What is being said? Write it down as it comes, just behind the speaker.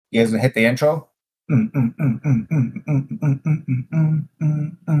You guys gonna hit the intro? That's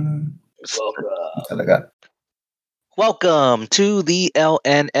all I got. Welcome to the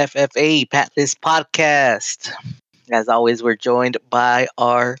LNFFA Patless Podcast. As always, we're joined by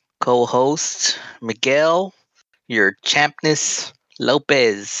our co-host, Miguel, your champness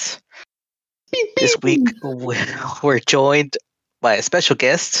Lopez. This week, we're joined by a special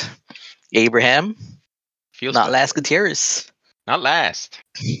guest, Abraham, Feels not special. last Gutierrez. Not last.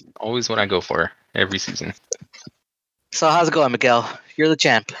 Always what I go for every season. So how's it going, Miguel? You're the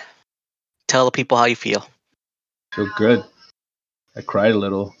champ. Tell the people how you feel. Feel good. I cried a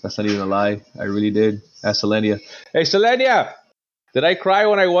little. That's not even a lie. I really did. Ask Selenia. Hey, Selenia! Did I cry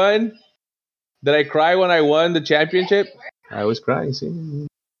when I won? Did I cry when I won the championship? I was crying. See?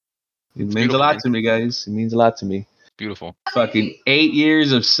 It means a lot to me, guys. It means a lot to me. Beautiful. Fucking 8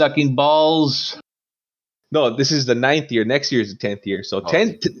 years of sucking balls. No, this is the 9th year. Next year is the 10th year. So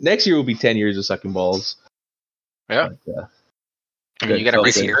next year will be 10 years of sucking balls. Yeah. But, I mean, you got to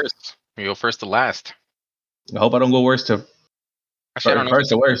race good. first. You go first to last. I hope I don't go worst to Actually, I don't know.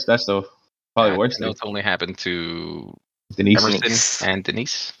 first to worst. That's the probably worst I know thing. it's only happened to Denise. Emerson and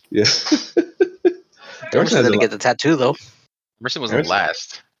Denise. Yeah. Emerson didn't get the tattoo, though. Emerson was the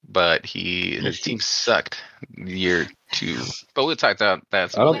last, but his team sucked year 2. But we'll talk about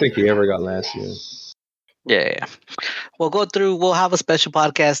that. I don't think he ever got last year. Yeah. We'll have a special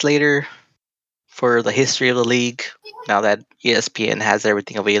podcast later for the history of the league. Now that ESPN has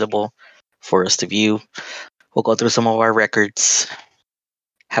everything available for us to view, we'll go through some of our records,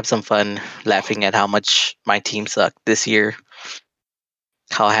 have some fun laughing at how much my team sucked this year,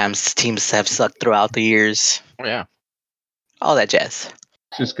 how Ham's teams have sucked throughout the years. Oh, yeah. All that jazz.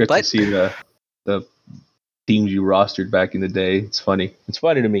 It's just good to see the teams you rostered back in the day. It's funny. It's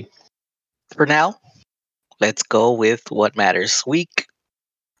funny to me. For now, let's go with what matters.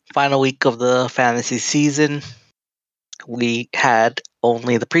 Final week of the fantasy season. We had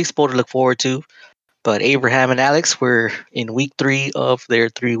only the pre-spoil to look forward to, but Abraham and Alex were in week 3 of their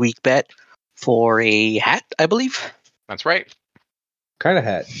 3-week bet for a hat, I believe. That's right. Kind of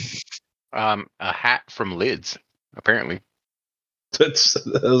hat. A hat from Lids, apparently.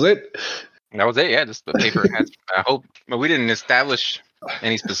 That was it? That was it, yeah. Just the paper hats. I hope we didn't establish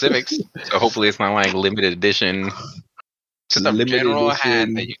any specifics, so hopefully it's not like limited edition. Just a general hat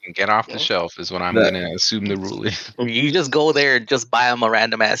that you can get off the shelf is what I'm going to assume the rule is. You just go there and just buy them a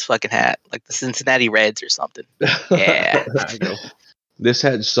random ass fucking hat, like the Cincinnati Reds or something. Yeah. This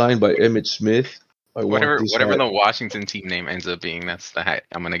hat's signed by Emmitt Smith. Whatever the Washington team name ends up being, that's the hat.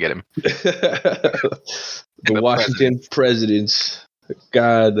 I'm going to get him. the Washington Presidents.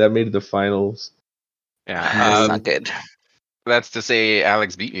 God, that made it the finals. Yeah. That's not good. That's to say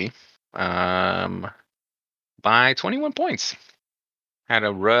Alex beat me. By 21 points. Had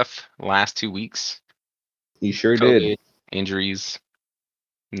a rough last 2 weeks. You sure COVID, did. Injuries,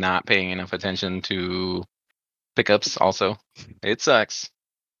 not paying enough attention to pickups also. It sucks.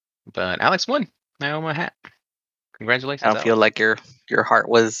 But Alex won. Now I'm a hat. Congratulations. I don't feel like your heart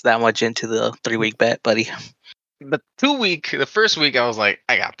was that much into the 3-week bet, buddy. The first week I was like,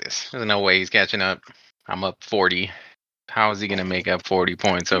 I got this. There's no way he's catching up. I'm up 40. How is he going to make up 40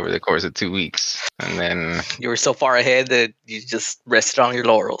 points over the course of 2 weeks? And then you were so far ahead that you just rested on your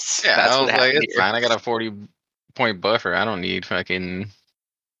laurels. Yeah, I was like, it's fine. I got a 40-point buffer. I don't need fucking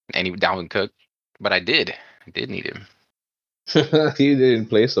any Dalvin Cook. But I did. I did need him. He didn't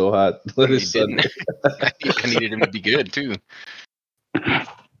play so hot. I needed him to be good, too.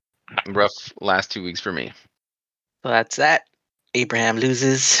 Rough last 2 weeks for me. So that's that. Abraham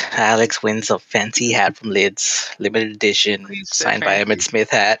loses. Alex wins a fancy hat from Lids, limited edition, signed by Emmitt Smith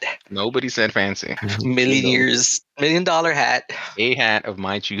hat. Nobody said fancy. $1 million hat. A hat of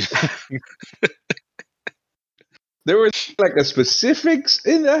my choosing. There was like a specifics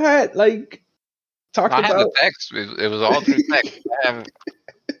in the hat, like talk about. I have the text. It was all through text.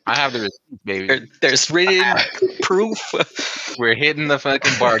 I have the receipt, baby. There's written proof. We're hitting the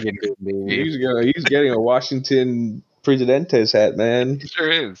fucking bargain, baby. He's getting a Washington Presidentes hat, man. It sure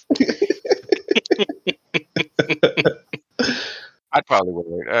is. I'd probably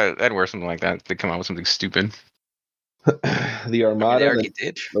wear it. I'd wear something like that to come out with something stupid. The Armada, I mean,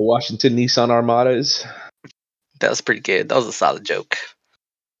 did. The Washington Nissan Armadas. That was pretty good. That was a solid joke.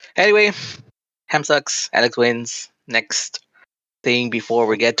 Anyway, Ham sucks. Alex wins. Next thing before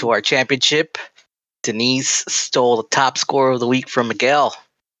we get to our championship, Denise stole the top score of the week from Miguel.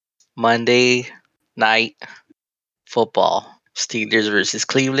 Monday night football. Steelers versus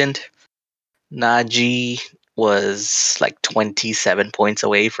Cleveland. Najee was like 27 points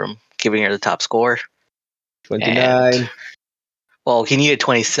away from giving her the top score. 29. Well, he needed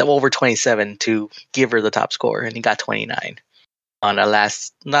 27 over 27 to give her the top score, and he got 29 on a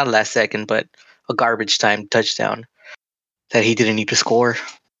not a last second, but a garbage time touchdown that he didn't need to score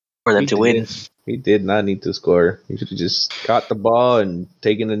for them to win. He did not need to score. He should have just caught the ball and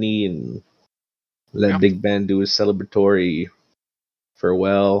taken a knee and let Big Ben do his celebratory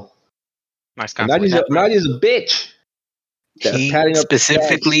farewell. Nice And Nadia's a bitch. He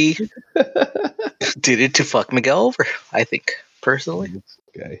specifically did it to fuck Miguel over, I think, personally.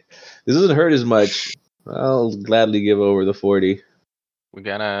 Okay. This doesn't hurt as much. I'll gladly give over the 40. We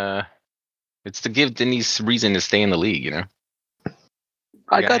gotta... It's to give Denise reason to stay in the league, you know?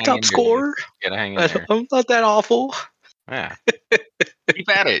 I got top score. You gotta hang in there. I'm not that awful. Yeah. Keep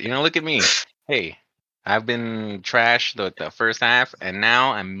at it. You know, look at me. Hey, I've been trash the first half, and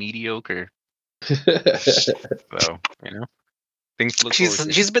now I'm mediocre. So, you know, things to look forward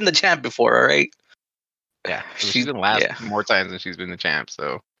to. She's been the champ before, all right? Yeah, she's been last more times than she's been the champ.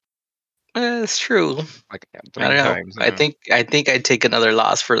 So it's true. Like, I don't know. times, I think I'd take another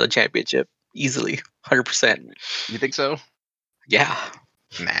loss for the championship easily, 100%. You think so? Yeah,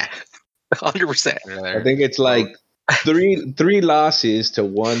 nah, 100%. I think it's like three losses to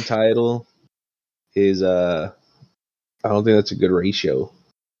one title is I don't think that's a good ratio.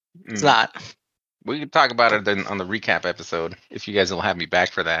 It's not. We can talk about it then on the recap episode if you guys will have me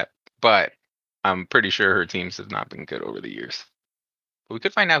back for that. But I'm pretty sure her teams have not been good over the years. But we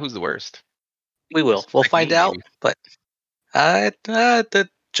could find out who's the worst. We will. We'll find out. But the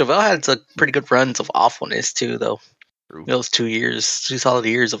Javel had some pretty good runs of awfulness too, though. True. Those 2 solid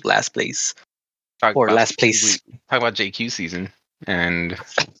years of last place. Talk Talk about JQ season and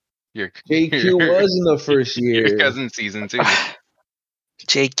your JQ was in the first year. Your cousin's season too.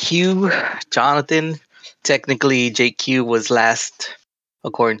 JQ, Jonathan. Technically, JQ was last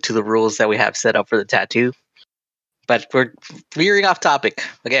according to the rules that we have set up for the tattoo. But we're veering off topic.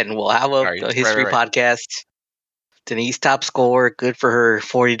 Again, we'll have a history podcast. Denise top score, good for her,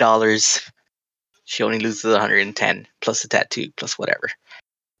 $40. She only loses 110 plus the tattoo plus whatever.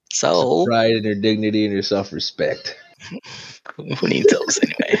 So pride in her dignity and her self-respect. Who needs those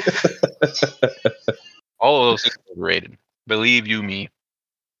anyway? All of those things are overrated. Believe you me.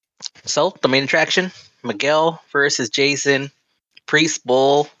 So the main attraction: Miguel versus Jason. Priest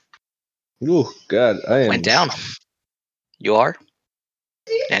Bull. Oh God, I am went down. You are?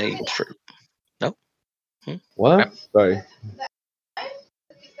 No. What? Sorry.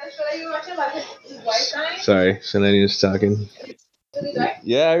 Sorry, Selenia's talking.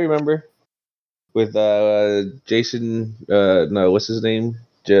 Yeah, I remember. With Jason, no, what's his name?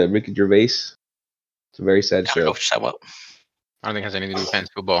 Ricky Gervais. It's a very sad show. I don't think it has anything to do with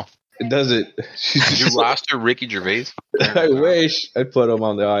fantasy football. It doesn't. You roster Ricky Gervais? I wish I'd put him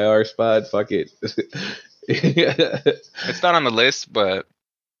on the IR spot. Fuck it. It's not on the list, but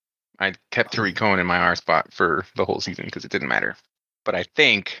I kept Tariq Cohen in my IR spot for the whole season because it didn't matter. But I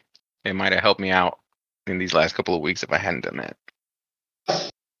think it might have helped me out in these last couple of weeks if I hadn't done that.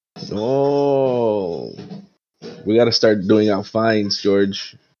 Oh, we got to start doing out fines,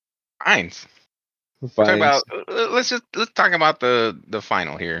 George. Fines. Let's talk about the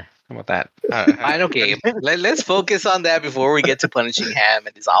final here. How about that? Final game. Let's focus on that before we get to punishing Ham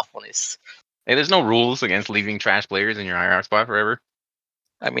and his awfulness. Hey, there's no rules against leaving trash players in your IR spot forever.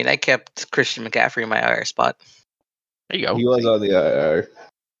 I mean, I kept Christian McCaffrey in my IR spot. There you go. He was on the IR.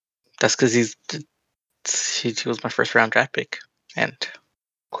 That's because he was my first round draft pick, and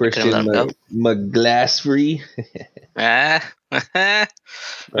Christian McGlassfrey. That's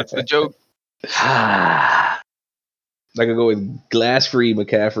the joke. I could go with Glass-free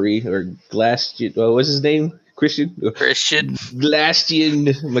McCaffrey or what's his name? Christian Glastian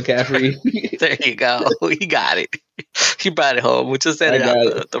McCaffrey. There you go. You got it. You brought it home. We just edited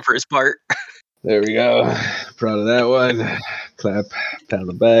out the first part. There we go. Proud of that one. Clap, pat on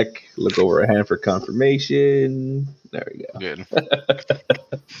the back. Look over a hand for confirmation. There we go. Good.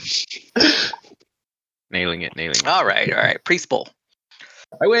 Nailing it. All right. Priest Bowl.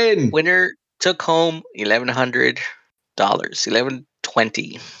 I win. Winner took home $1,100.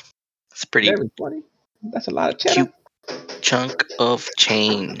 $1,120. It's pretty. $1,120. That's a lot of cute chunk of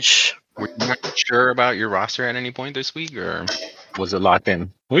change. Were you not sure about your roster at any point this week, or was it locked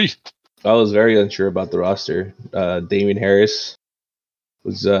in? I was very unsure about the roster. Damian Harris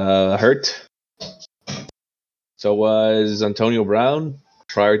was hurt. So was Antonio Brown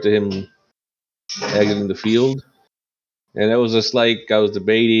prior to him exiting the field. And it was just like I was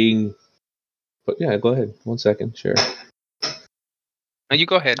debating. But yeah, go ahead. 1 second. Sure. No, you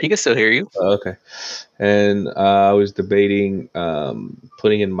go ahead. He can still hear you. Okay. And I was debating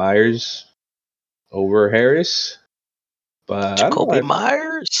putting in Myers over Harris. But I don't know, Jacoby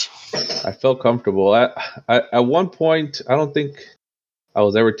Myers. I felt comfortable. At one point, I don't think I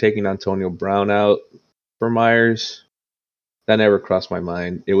was ever taking Antonio Brown out for Myers. That never crossed my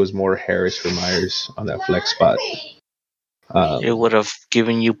mind. It was more Harris for Myers on that flex spot. It would have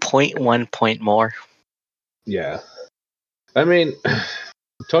given you 0.1 point more. Yeah. I mean,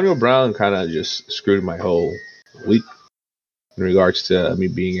 Antonio Brown kind of just screwed my whole week in regards to me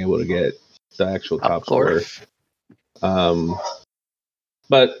being able to get the actual top scorer.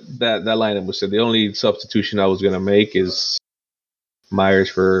 But that lineup was said. The only substitution I was going to make is Myers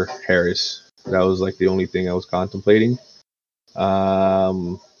for Harris. That was like the only thing I was contemplating.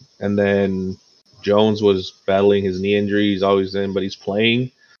 And then Jones was battling his knee injury. He's always in, but he's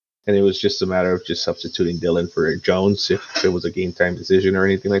playing. And it was just a matter of just substituting Dylan for Jones if it was a game time decision or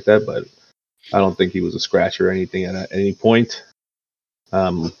anything like that. But I don't think he was a scratch or anything at any point.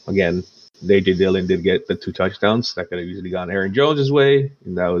 Again, AJ Dillon did get the 2 touchdowns. That could have easily gone Aaron Jones' way,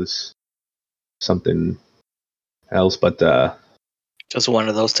 and that was something else. But just one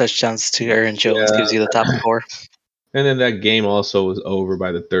of those touchdowns to Aaron Jones gives you the top score. And then that game also was over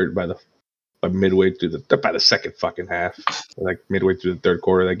by the second fucking half. Like midway through the third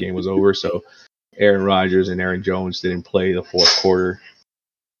quarter, that game was over. So Aaron Rodgers and Aaron Jones didn't play the fourth quarter.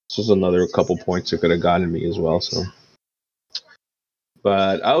 This was another couple points that could have gotten me as well. So,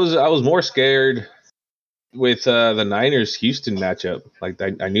 but I was more scared with the Niners Houston matchup. Like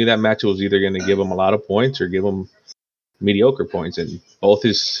I knew that matchup was either going to give them a lot of points or give them mediocre points, and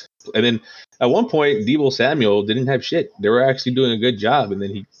then at one point Deebo Samuel didn't have shit. They were actually doing a good job, and then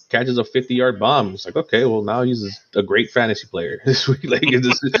he catches a 50-yard bomb. It's like, okay, well now he's a great fantasy player this week. Like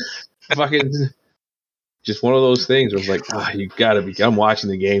this is fucking just one of those things where it's like, you gotta be. I'm watching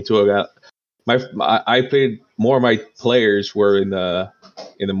the game too. I played more of my players were in the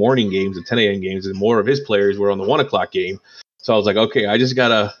morning games, the 10 a.m. games, and more of his players were on the 1 o'clock game. So I was like, okay, I just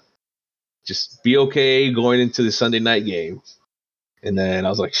gotta just be okay going into the Sunday night game. And then I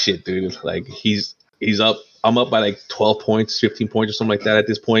was like, shit, dude, like he's up. I'm up by like 12 points, 15 points or something like that at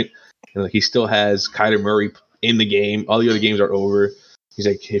this point. And like he still has Kyler Murray in the game. All the other games are over. He's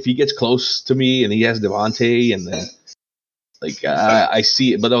like, if he gets close to me and he has Devontae, and then like I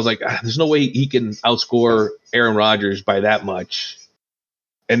see it, but I was like, there's no way he can outscore Aaron Rodgers by that much.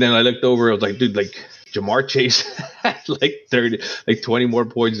 And then I looked over, I was like, dude, like Jamar Chase had like 20 more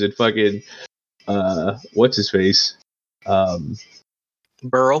points than fucking what's his face?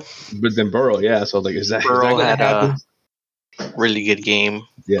 Burrow. But then Burrow, yeah. So I was like, is that Burrow gonna had happen? a really good game.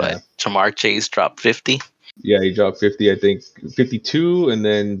 Yeah. But Jamar Chase dropped 50. Yeah, he dropped 50, I think 52, and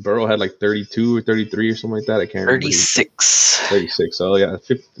then Burrow had like 32 or 33 or something like that. I can't remember. 36. So yeah,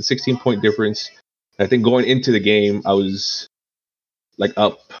 16-point difference. I think going into the game, I was like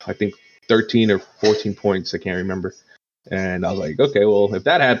up, I think 13 or 14 points. I can't remember. And I was like, okay, well, if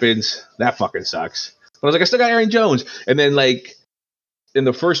that happens, that fucking sucks. But I was like, I still got Aaron Jones. And then like in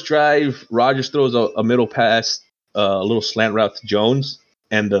the first drive, Rodgers throws a middle pass, a little slant route to Jones,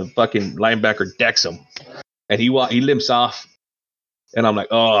 and the fucking linebacker decks him. And he limps off. And I'm like,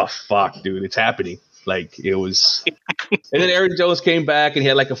 oh, fuck, dude, it's happening. Like, it was. And then Aaron Jones came back and he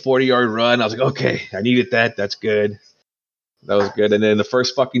had like a 40-yard run. I was like, okay, I needed that. That's good. That was good. And then the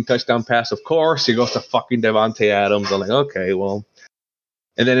first fucking touchdown pass, of course, he goes to fucking Devontae Adams. I'm like, okay, well.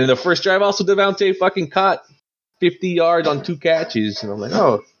 And then in the first drive, also Devontae fucking caught 50 yards on 2 catches. And I'm like,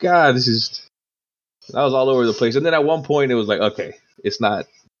 oh, God, that was all over the place. And then at one point, it was like, okay, it's not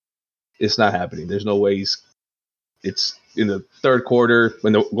happening. There's no way it's in the third quarter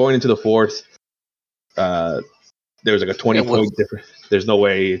when they're going into the fourth. There was like a 20-point difference. There's no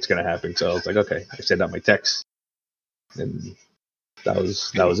way it's gonna happen. So I was like, okay, I sent out my text, and that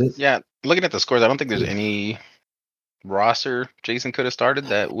was it. Yeah, looking at the scores, I don't think there's any roster Jason could have started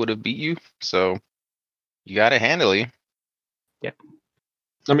that would have beat you. So you got it handily. Yeah.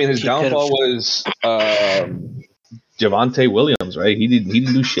 I mean, his downfall was Javonte Williams, right? He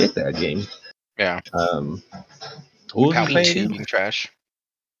didn't do shit that game. Yeah. Who was playing? Trash.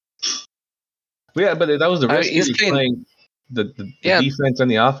 Yeah, but that was the risk he was playing the defense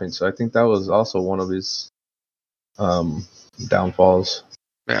and the offense. So I think that was also one of his downfalls.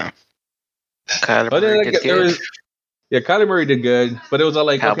 Yeah. Kyler Murray did good, but it was all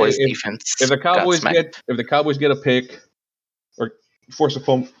like Cowboys okay, defense. If the Cowboys get a pick or force a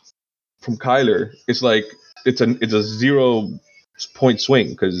from Kyler, it's like it's a 0-point swing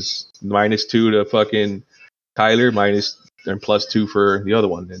because -2 to fucking Kyler and +2 for the other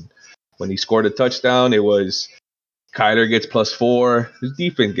one. And when he scored a touchdown, it was Kyler gets +4, his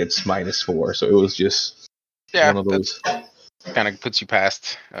defense gets -4. So it was just one of those. Kind of puts you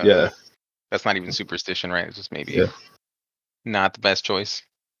past. Yeah. That's not even superstition, right? It's just maybe not the best choice.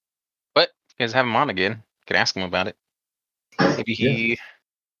 But you guys have him on again. You could ask him about it. Maybe he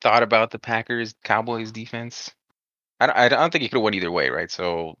thought about the Packers Cowboys defense. I don't think he could have won either way, right?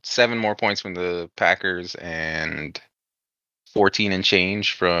 So 7 more points from the Packers and 14 and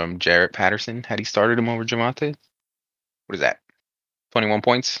change from Jarrett Patterson had he started him over Javonte. What is that? 21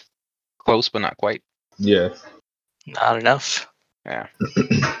 points? Close, but not quite. Yeah. Not enough. Yeah.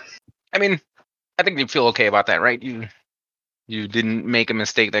 I mean, I think you feel okay about that, right? You didn't make a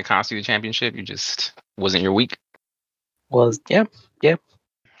mistake that cost you the championship. You just wasn't your week. Well, yeah.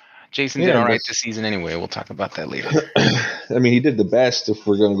 Jason did all right this season anyway. We'll talk about that later. I mean, he did the best if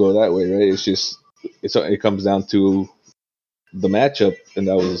we're going to go that way, right? It's just it comes down to the matchup, and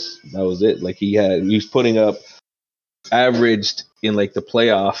that was it. Like he's putting up averaged in like the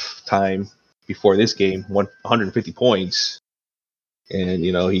playoff time before this game 150 points, and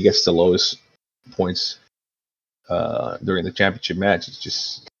he gets the lowest points during the championship match. It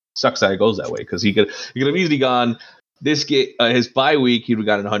just sucks that it goes that way because he could have easily gone. This game, his bye week, he would have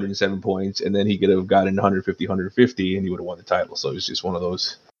gotten 107 points, and then he could have gotten 150, and he would have won the title. So it was just one of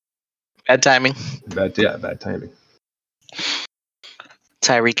those bad timing. Bad timing.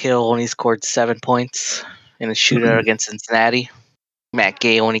 Tyreek Hill only scored 7 points in a shootout against Cincinnati. Matt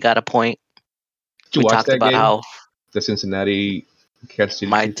Gay only got a point. Did you watch talked that about game? how The Cincinnati Kansas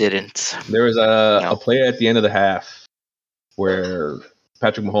City. I didn't. There was a play at the end of the half where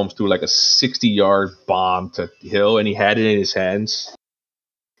Patrick Mahomes threw like a 60-yard bomb to Hill, and he had it in his hands,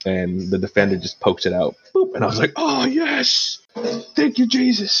 and the defender just pokes it out. Boop, and I was like, "Oh yes, thank you,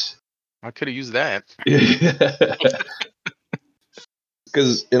 Jesus." I could have used that.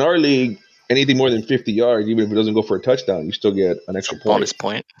 Because in our league, anything more than 50 yards, even if it doesn't go for a touchdown, you still get an extra point. Bonus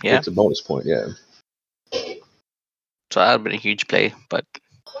point. Yeah, it's a bonus point. Yeah. So that would have been a huge play, and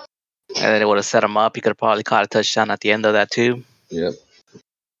then it would have set him up. He could have probably caught a touchdown at the end of that too. Yep.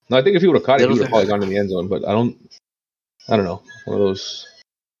 No, I think if he would have caught it, he would have probably gone in the end zone. But I don't know. One of those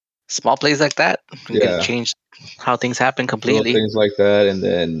small plays like that can change how things happen completely. Things like that, and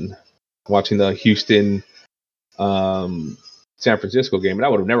then watching the Houston, San Francisco game, and I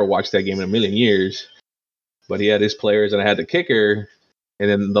would have never watched that game in a million years. But he had his players, and I had the kicker, and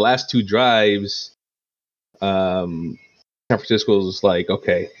then the last 2 drives, San Francisco was like,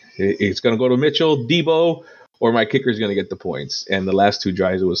 okay, it's going to go to Mitchell, Debo, or my kicker's going to get the points. And the last 2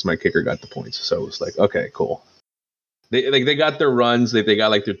 drives, it was my kicker got the points. So it was like, okay, cool. They got their runs. They got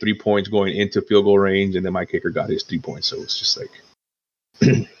like their 3 points going into field goal range, and then my kicker got his 3 points. So it's just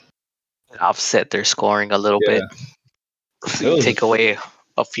like offset their scoring a little bit. So you take away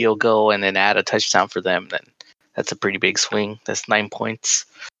a field goal and then add a touchdown for them, then that's a pretty big swing. That's 9 points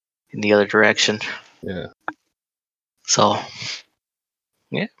in the other direction. Yeah. So,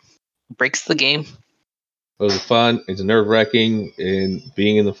 yeah, breaks the game. It was fun. It's nerve-wracking, and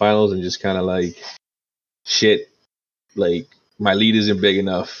being in the finals and just kind of like, shit, like my lead isn't big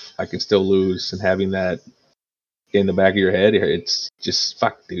enough. I can still lose, and having that in the back of your head, it's just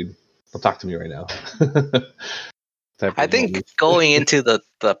fuck, dude. Don't talk to me right now. I think going into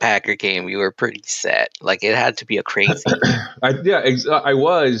the Packer game, you were pretty set. Like it had to be a crazy. I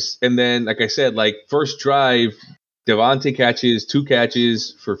was, and then like I said, like first drive, Devontae catches 2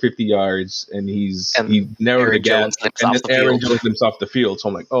 catches for 50 yards, and he never again. And then Aaron Jones limps off the field. So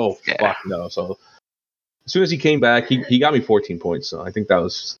I'm like, oh fuck no. So as soon as he came back, he got me 14 points. So I think that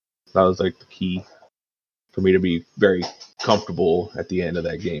was like the key for me to be very comfortable at the end of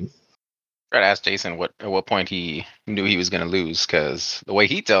that game. I tried to ask Jason at what point he knew he was going to lose, because the way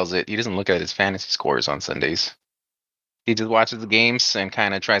he tells it, he doesn't look at his fantasy scores on Sundays. He just watches the games and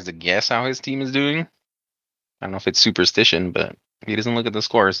kind of tries to guess how his team is doing. I don't know if it's superstition, but he doesn't look at the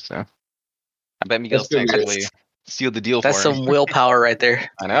scores. So I bet Miguel's actually sealed the deal for him. That's some willpower right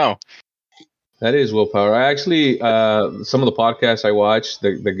there. I know. That is willpower. I actually, some of the podcasts I watch,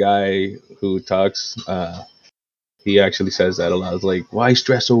 the guy who talks, he actually says that a lot. It's like, why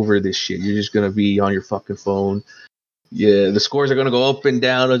stress over this shit? You're just going to be on your fucking phone. Yeah, the scores are going to go up and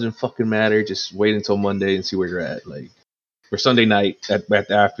down. Doesn't fucking matter. Just wait until Monday and see where you're at. Like, or Sunday night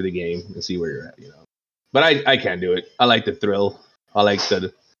after the game and see where you're at, But I can't do it. I like the thrill. I like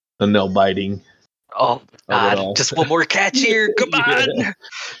the nail biting. Oh, God. Just one more catch here. Come on.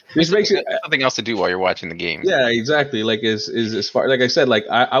 This makes it something else to do while you're watching the game. Yeah, exactly. Like as far, like I said, like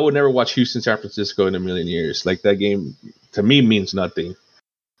I would never watch Houston San Francisco in a million years. Like that game to me means nothing.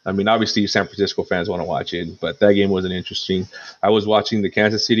 I mean, obviously San Francisco fans want to watch it, but that game wasn't interesting. I was watching the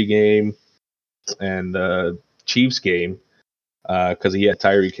Kansas City game and the Chiefs game because he had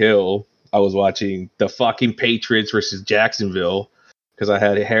Tyreek Hill. I was watching the fucking Patriots versus Jacksonville because I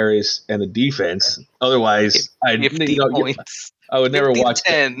had Harris and the defense. Otherwise, I 50 points. I would never 50 to watch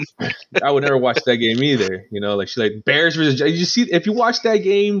 10. I would never watch that game either. You know, like she's like Bears versus. You see, if you watch that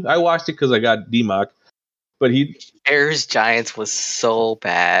game, I watched it because I got DMOC, but Bears Giants was so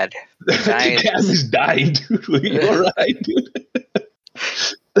bad. Giants is dying, dude. Are you all right, dude?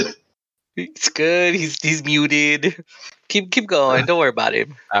 It's good. He's muted. Keep going. Don't worry about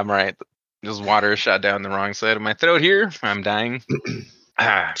him. I'm right. Just water shot down the wrong side of my throat here. I'm dying.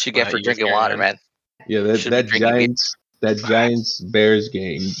 Should get for drinking water, man. Yeah, that Giants Bears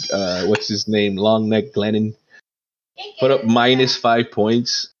game. What's his name? Long neck Glennon put up -5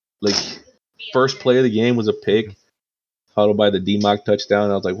 points. Like first play of the game was a pick, followed by the DMOC touchdown.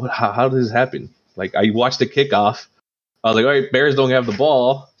 I was like, what? How did this happen? Like I watched the kickoff. I was like, all right, Bears don't have the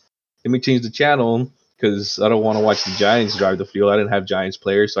ball. Let me change the channel because I don't want to watch the Giants drive the field. I didn't have Giants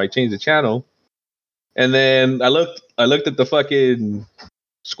players, so I changed the channel. And then I looked at the fucking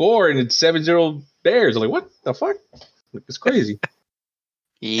score, and it's 7-0 Bears. I'm like, what the fuck? It's crazy.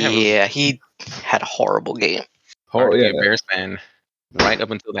 Yeah, he had a horrible game. Hard to be a Bears fan right up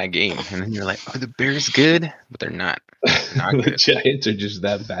until that game, and then you're like, "Are the Bears good?" But they're not. Not The good. Giants are just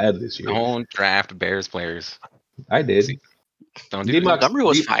that bad this year. Don't draft Bears players. I did. Don't do that. Montgomery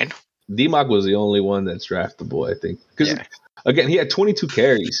was fine. DMOC was the only one that's draftable, I think. Because again, he had 22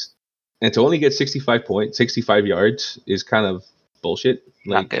 carries, and to only get 65 yards is kind of bullshit.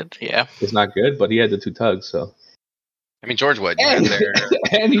 Not good. Yeah, it's not good. But he had the 2 tugs, so. I mean, George Wood. And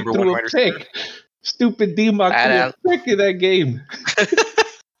he threw a pick. Stupid DMOC threw a pick in that game.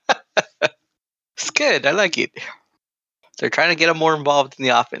 It's good. I like it. They're trying to get him more involved in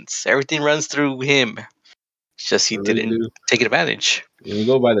the offense. Everything runs through him. It's just he didn't take advantage. When you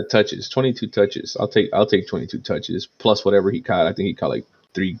go by the touches, 22 touches. I'll take 22 touches plus whatever he caught. I think he caught like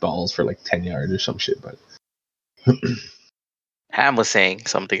 3 balls for like 10 yards or some shit. But Ham was saying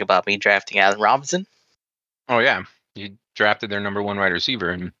something about me drafting Allen Robinson. Oh yeah, you drafted their number 1 wide receiver,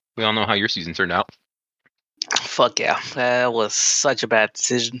 and we all know how your season turned out. Fuck yeah, that was such a bad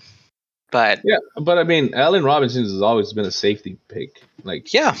decision. But I mean, Allen Robinson has always been a safety pick.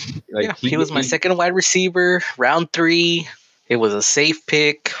 He was my second wide receiver, round 3. It was a safe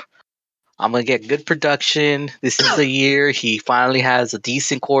pick. I'm gonna get good production. This is the year he finally has a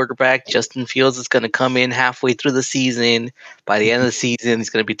decent quarterback. Justin Fields is gonna come in halfway through the season. By the end of the season, he's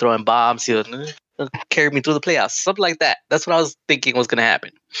gonna be throwing bombs. He'll carry me through the playoffs, something like that. That's what I was thinking was gonna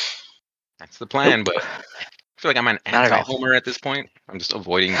happen. That's the plan, but I feel like I'm an anti-homer at this point. I'm just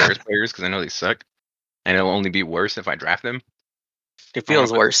avoiding Bears players because I know they suck, and it'll only be worse if I draft them. It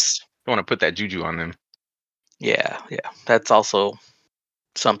feels worse. I want to put that juju on them. Yeah. That's also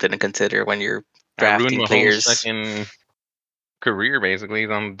something to consider when you're drafting players. Whole second career basically is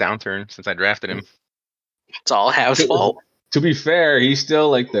on the downturn since I drafted him. It's all Ham's fault. To be fair, he's still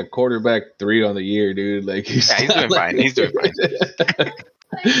like the quarterback 3 on the year, dude. Like he's doing fine. He's doing fine.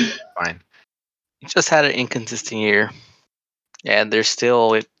 Fine. He just had an inconsistent year, and they're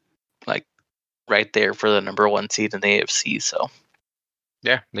still like right there for the number 1 seed in the AFC. So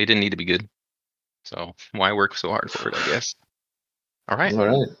yeah, they didn't need to be good. So why work so hard for it? I guess. All right.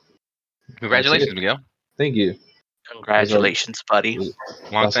 Congratulations, Miguel. Thank you. Congratulations, buddy.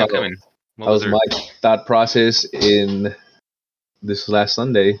 Long time coming. That was my thought process in this last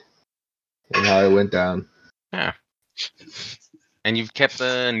Sunday and how it went down. Yeah. And you've kept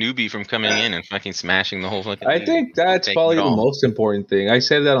the newbie from coming in and fucking smashing the whole fucking thing. I think that's probably the most important thing. I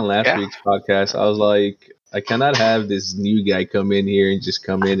said that on last week's podcast. I was like, I cannot have this new guy come in here and just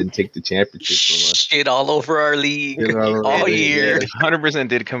come in and take the championship from us. Shit all over our league all year. 100%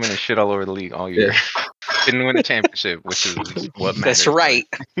 did come in and shit all over the league all year. Yeah. Didn't win the championship, which is what matters. That's right.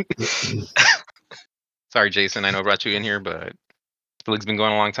 Sorry, Jason. I know I brought you in here, but the league's been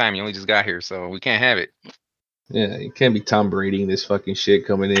going a long time. You only just got here, so we can't have it. Yeah, it can't be Tom Brady this fucking shit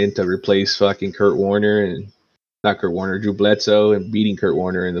coming in to replace fucking Kurt Warner and not Kurt Warner, Drew Bledsoe, and beating Kurt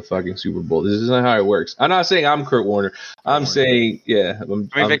Warner in the fucking Super Bowl. This isn't how it works. I'm not saying I'm Kurt Warner. I'm saying,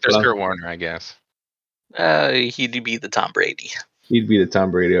 Victor's Kurt Warner, I guess. He'd be the Tom Brady. He'd be the Tom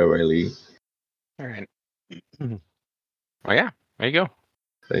Brady of our league. All right. Oh, yeah. There you go.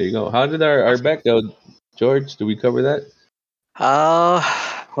 There you go. How did our bet go, George? Did we cover that?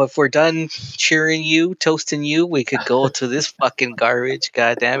 Well, if we're done cheering you, toasting you, we could go to this fucking garbage.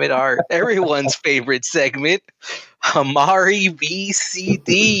 God damn it. Everyone's favorite segment, Amari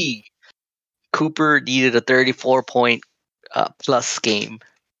BCD. Cooper needed a 34-point plus game.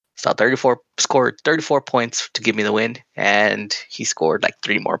 So scored 34 points to give me the win, and he scored like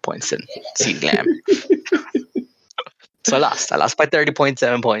 3 more points than CeeDee Lamb. So I lost. I lost by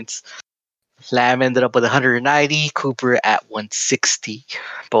 30.7 points. Lamb ended up with 190. Cooper at 160.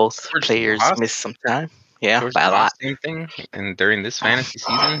 Both George players lost? missed some time. Yeah, George by a lot. lost same thing, and during this fantasy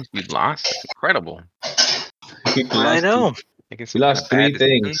season, we lost. That's incredible. I know. Making He some kind lost of bad three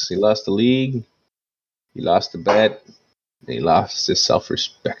things. decisions. He lost the league. He lost the bet. And he lost his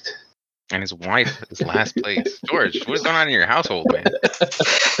self-respect. And his wife is last place. George, what's going on in your household, man?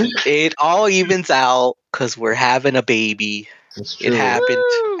 It all evens out because we're having a baby. That's It true. happened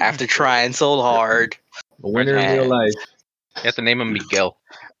Woo! after trying so hard. A winner in real life. You have to name him Miguel.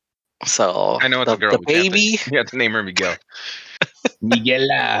 So I know it's the, a girl. the but you have to- baby, You have to name her Miguel.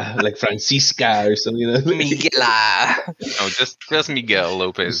 Miguela, like Francisca or something. Miguela. No, just Miguel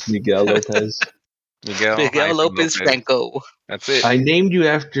Lopez. Miguel Lopez. Miguel Miguel Lopez Franco. That's it. I named you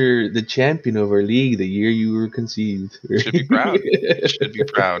after the champion of our league the year you were conceived. Should be proud. Should be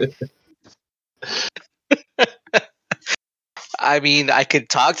proud. I mean, I could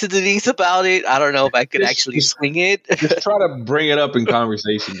talk to Denise about it. I don't know if I could actually swing it. Just try to bring it up in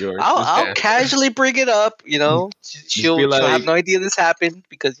conversation, George. I'll Yeah. casually bring it up. You know, she'll be like- have no idea this happened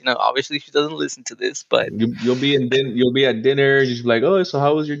because obviously she doesn't listen to this. But You'll be you'll be at dinner, just be like, oh, so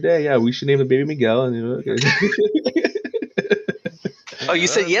how was your day? Yeah, we should name the baby Miguel. And okay. oh, you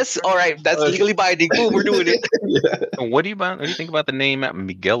said yes. All right, that's legally binding. Boom, we're doing it. What do you think about the name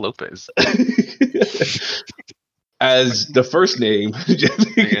Miguel Lopez? As the first name.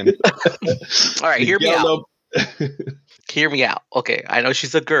 All right, hear me Miguel out. Hear me out. Okay, I know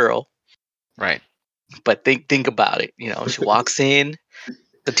she's a girl, Right. but think about it. She walks in.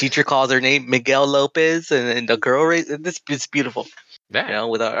 The teacher calls her name Miguel Lopez, and the girl it's beautiful. Yeah.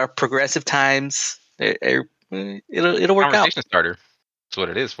 With our progressive times, it'll work out. Conversation starter. That's what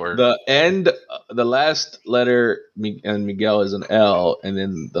it is for. The last letter and Miguel is an L, and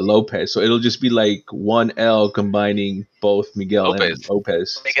then the Lopez. So it'll just be like one L combining both Miguel and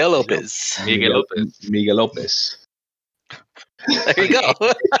Lopez. Miguel Lopez. Miguel Lopez. Miguel Lopez. There you go.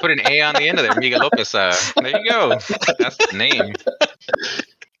 Put an A on the end of there. Miguel Lopez. There you go. That's the name.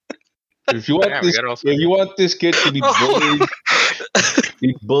 If you want Yeah, we this, got all if you want this kid to be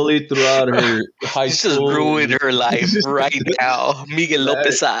bullied throughout her high You school, just ruined her life right now. Miguel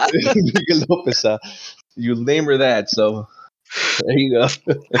Lopez. Miguel Lopez. You'll name her that. So there you go.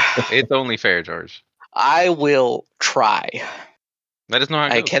 It's only fair, George. I will try. Let us know how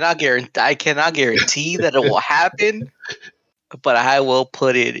it I goes. cannot guarantee that it will happen, but I will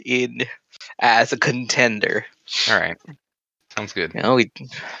put it in as a contender. All right. Sounds good.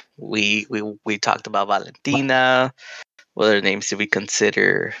 We talked about Valentina. What other names did we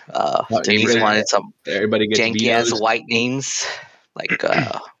consider? Denise everybody- wanted some Everybody gets janky ass vetoes. white names. Like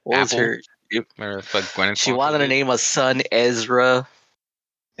what was Apple? her? Or if, Gwyneth She Paltrow wanted to did. name a son Ezra.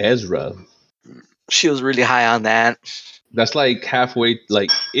 Ezra. She was really high on that. That's like halfway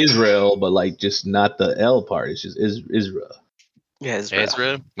like Israel, but like just not the L part. It's just Israel. Yeah, Ezra.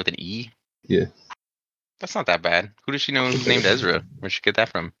 Ezra with an E. Yeah. That's not that bad. Who does she know who's named Ezra? Where'd she get that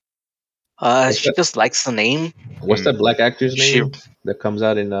from? She just likes the name. What's that black actor's She- name that comes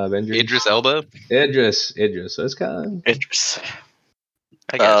out in Avengers? Idris Elba. Idris. So it's kind Idris.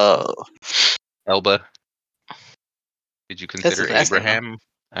 I guess. Uh, Elba. Did you consider his last name, Abraham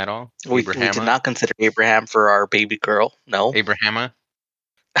at all? we did not consider Abraham for our baby girl. No. Abrahama.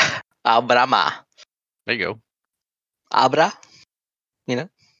 Abrama. There you go. Abra.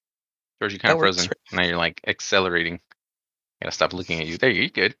 George, you're kind That of works. frozen. Now you're like accelerating. Gotta stop looking at you. There, you're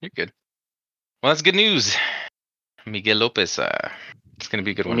good. You're good. Well, that's good news. Miguel Lopez. It's gonna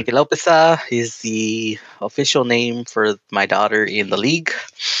be a good one. Miguel Lopez is the official name for my daughter in the league.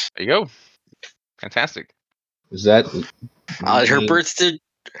 There you go. Fantastic. Is that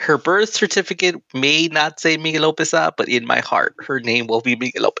Her birth certificate may not say Miguel Lopez, but in my heart, her name will be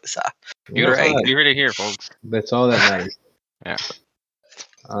Miguel Lopez. Beautiful. Right. You heard it here, folks. That's all that matters. Yeah.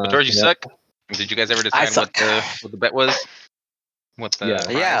 But George, you yeah. suck. Did you guys ever decide suck. what the bet was? What the Yeah.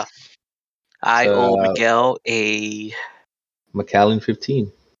 Yeah. I owe Uh, Miguel a McAllen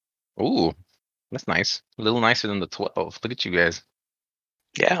 15. Ooh, that's nice. A little nicer than the 12. Look at you guys.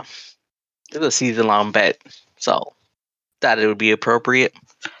 yeah. It's a season long bet, so thought it would be appropriate.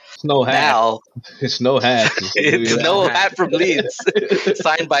 It's no hat. Now It's no hat. it's no hat from Leeds,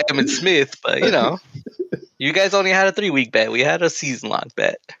 signed by Emmett Smith, but you guys only had a 3-week bet. We had a season long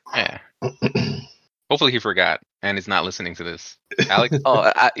bet. Yeah. Hopefully he forgot and is not listening to this. Alex?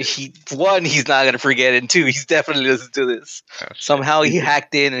 He's not gonna forget, and 2, he's definitely listening to this. Oh, shit. Somehow he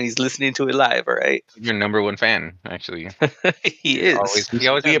hacked in and he's listening to it live. All right, Your number one fan, actually. he is. He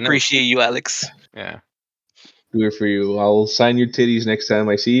always We has notes. appreciate you, Alex. Yeah. Do it for you. I'll sign your titties next time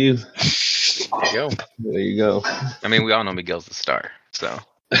I see you. There you go. There you go. I mean, we all know Miguel's the star. So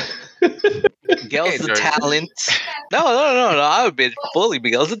Miguel's Hey, the George. talent. No. I would be fully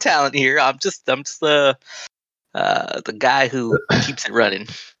Miguel's the talent here. I'm just the guy who keeps it running.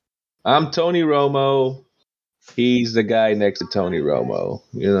 I'm Tony Romo. He's the guy next to Tony Romo.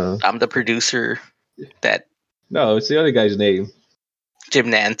 You know. I'm the producer. That No, it's the other guy's name. Jim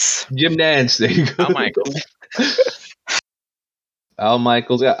Nance. Jim Nance. There you go. Al Michaels. Al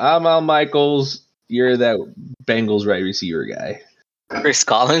Michaels. Yeah, I'm Al Michaels. You're that Bengals right receiver guy. Chris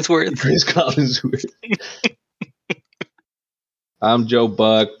Collinsworth. Chris Collinsworth. I'm Joe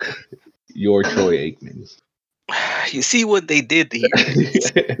Buck. You're Troy Aikman. You see what they did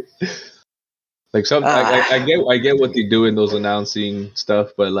here. Like I get what they do in those announcing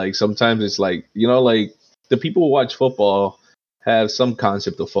stuff, but like sometimes it's like, you know, like the people who watch football have some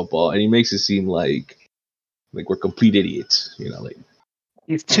concept of football, and he makes it seem like we're complete idiots, you know, like.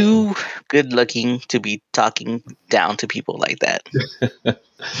 He's too good looking to be talking down to people like that.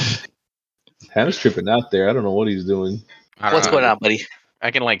 Ham's tripping out there. I don't know what he's doing. What's going on, buddy?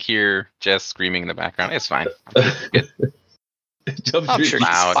 I can like hear Jess screaming in the background. It's fine. I'm sure she's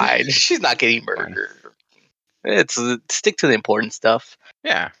loud. fine. She's not getting murdered. It's stick to the important stuff.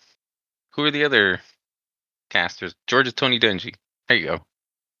 Yeah. Who are the other casters? Georgia Tony Dungy. There you go.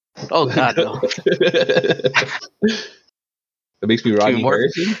 Oh God, no! That makes me Rodney more-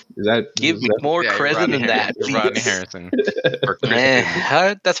 Harrison. Give me more Yeah, credit Rodney than that, Harrison. Rodney please. Harrison. Or Chris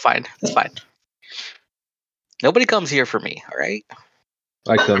That's fine. That's fine. Nobody comes here for me. All right,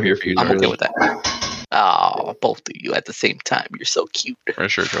 I come here for you. I'm okay George. with that. Oh, both of you at the same time. You're so cute. For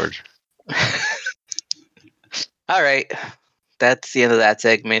sure, George. All right, that's the end of that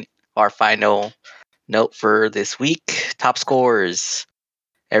segment. Our final note for this week: top scores.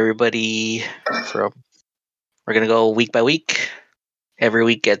 Everybody we're gonna go week by week. Every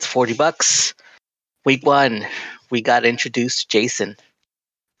week gets $40. Week 1, we got introduced to Jason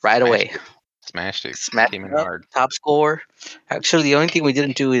right away. Smashed it. Smacked Came in it up, hard. top score. Actually, the only thing we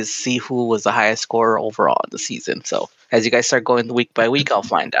didn't do is see who was the highest scorer overall in the season. So as you guys start going week by week, I'll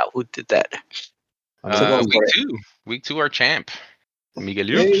find out who did that. Week 2, our champ. Miguel.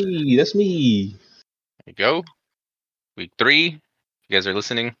 Hey, that's me. There you go. Week 3, if you guys are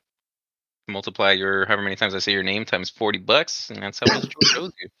listening, multiply your however many times I say your name times $40, and that's how much George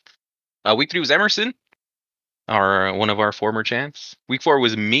owes you. Week 3 was Emerson, one of our former champs. Week 4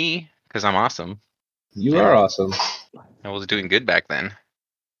 was me, because I'm awesome. You are awesome. I was doing good back then.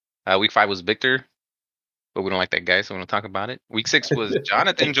 Week 5 was Victor, but we don't like that guy, so we don't talk about it. Week 6 was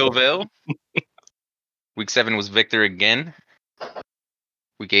Jonathan Jovel. Week 7 was Victor again.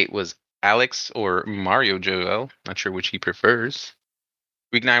 Week 8 was Alex or Mario Joel. Not sure which he prefers.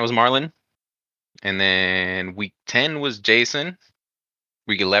 Week 9 was Marlon. And then week 10 was Jason.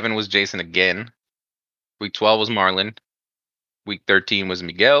 Week 11 was Jason again. Week 12 was Marlon. Week 13 was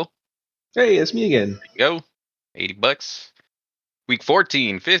Miguel. Hey, it's me again. There you go. $80. Week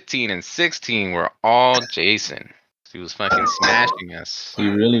 14, 15, and 16 were all Jason. He was fucking smashing us. He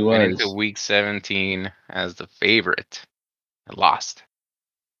really Went was. into week 17 as the favorite. And lost.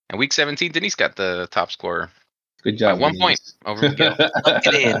 And week 17, Denise got the top scorer. Good job. By 1 Denise. point over Miguel. Look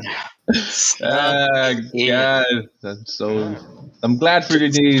it in. God, I'm glad for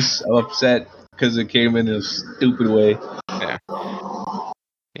Denise. I'm upset because it came in a stupid way.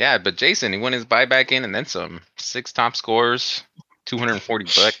 Yeah, but Jason, he won his buyback in and then some. 6 top scores,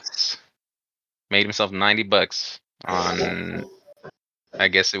 $240. Made himself $90 on, I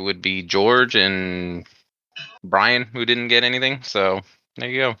guess it would be George and Brian who didn't get anything. So there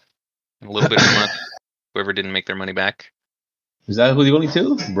you go. A little bit of a month. Whoever didn't make their money back. Is that who the only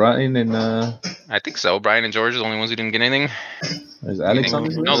two? Brian and I think so. Brian and George are the only ones who didn't get anything. is Alex on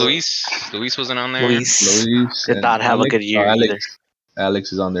this No, list? Luis wasn't on there. Luis did and not have a Alex? good year Oh, either.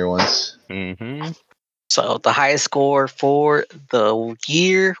 Alex is on there once. Mm-hmm. So the highest score for the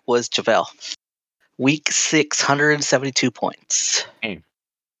year was Javel. Week 6, 172 points. Look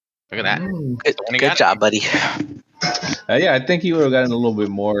at that. Good job, buddy. Yeah, I think he would have gotten a little bit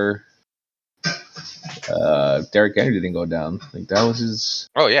more. Derrick Henry didn't go down. I think that was his.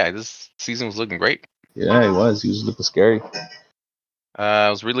 Oh yeah, this season was looking great. Yeah, he was. He was looking scary. I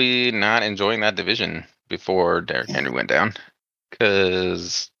was really not enjoying that division before Derrick Henry went down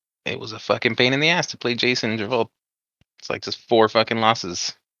because it was a fucking pain in the ass to play Jason Javel. It's like just 4 fucking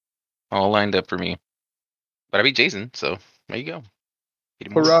losses all lined up for me. But I beat Jason, so there you go.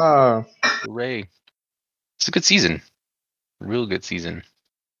 Beat him over. Hurrah! Hooray. It's a good season. Real good season.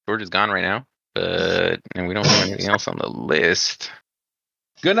 George is gone right now, and we don't have anything else on the list.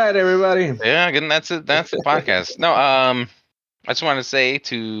 Good night, everybody. Yeah, good. That's it. That's the podcast. No, I just want to say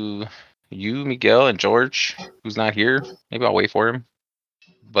to you, Miguel, and George, who's not here, maybe I'll wait for him.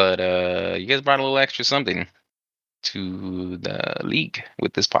 But you guys brought a little extra something to the league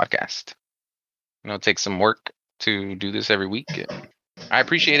with this podcast. It takes some work to do this every week. I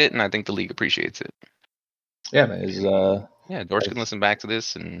appreciate it, and I think the league appreciates it. Yeah, man. Yeah, George can listen back to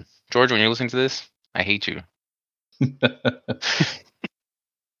this, and George, when you're listening to this, I hate you.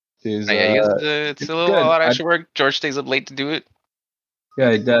 It's a lot of extra work. George stays up late to do it.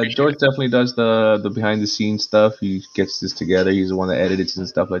 Yeah, George definitely does the behind the scenes stuff. He gets this together. He's the one that edits and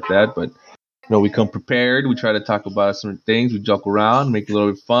stuff like that. But we come prepared. We try to talk about some things. We joke around, make it a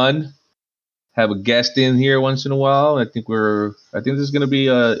little bit fun. Have a guest in here once in a while. I think this is gonna be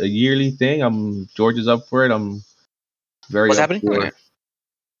a yearly thing. George is up for it. I'm very. What's happening? What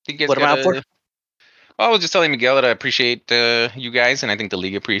am I up for? Well, I was just telling Miguel that I appreciate you guys, and I think the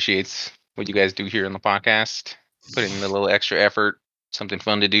league appreciates what you guys do here on the podcast. Putting a little extra effort, something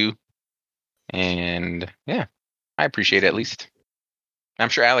fun to do, and yeah, I appreciate it at least. I'm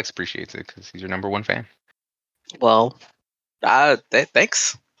sure Alex appreciates it because he's your number one fan. Well,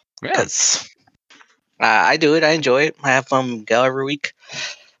 thanks. Yeah. Because I do it. I enjoy it. I have fun with Miguel every week,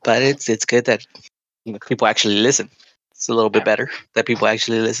 but it's good that people actually listen. It's a little bit better that people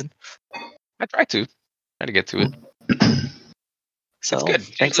actually listen. I try to get to it. So it's good.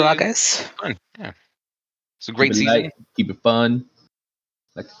 Thanks a lot, guys. Fun. Yeah. It's a great season. Keep it fun.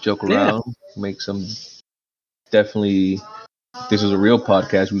 Like to joke around. Make some. Definitely. If this was a real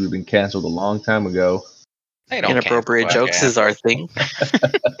podcast, we would have been canceled a long time ago. Inappropriate jokes is our thing.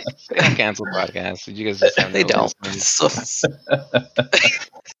 They don't cancel podcasts. You guys just have they don't.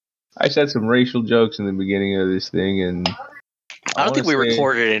 I said some racial jokes in the beginning of this thing, and I don't think we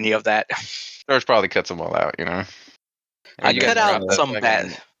recorded any of that. George probably cuts them all out, I cut out some bad.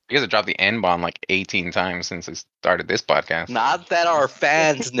 You guys have dropped the N-bomb like 18 times since we started this podcast. Not that our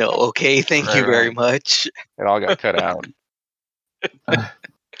fans know, okay? Thank you very much. It all got cut out.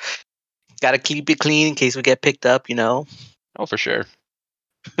 Gotta keep it clean in case we get picked up, Oh, for sure.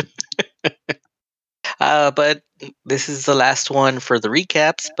 But this is the last one for the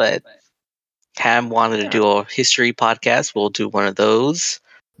recaps, but Ham wanted to do a history podcast. We'll do one of those.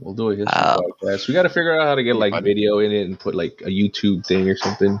 We'll do a history podcast. We got to figure out how to get video in it and put a YouTube thing or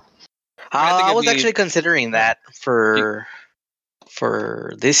something. I was actually considering that for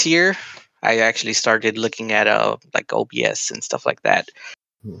this year. I actually started looking at OBS and stuff like that.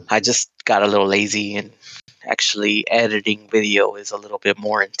 I just got a little lazy, and actually editing video is a little bit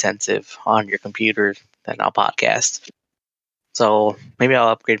more intensive on your computer than a podcast. So maybe I'll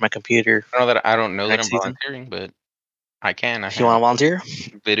upgrade my computer. I don't know that I'm volunteering, but I can. You want to volunteer?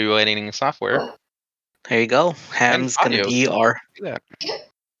 Video editing software. There you go. Ham's going to be our... I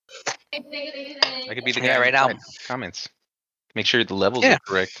could be the guy right now. Comments. Make sure the levels are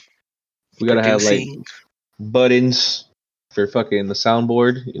correct. We got to have buttons for fucking the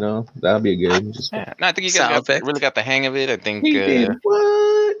soundboard, that'll be a good. No, I think you guys really got the hang of it. I think if you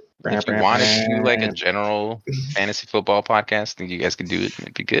wanted to do a general fantasy football podcast, I think you guys could do it.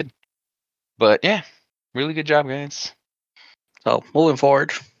 It'd be good. But yeah, really good job, guys. So moving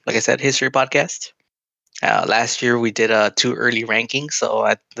forward, like I said, history podcast. Last year we did 2 early rankings,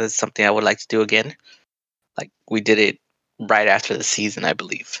 so that's something I would like to do again. We did it right after the season, I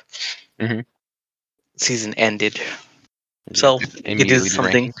believe. Mm-hmm. Season ended. So it is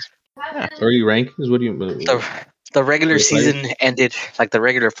something. Early rankings? What do you mean? The regular season ended, the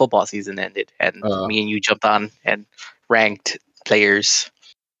regular football season ended, and me and you jumped on and ranked players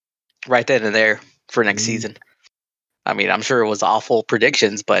right then and there for next season. I mean, I'm sure it was awful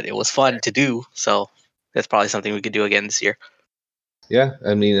predictions, but it was fun to do. So that's probably something we could do again this year. Yeah,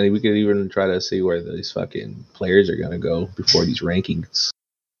 I mean, we could even try to see where these fucking players are gonna go before these rankings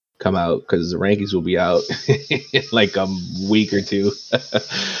come out, because the rankings will be out in a week or two.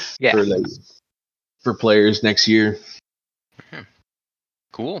 Yeah, for players next year.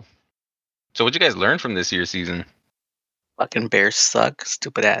 Cool. So what'd you guys learn from this year's season? Fucking Bears suck.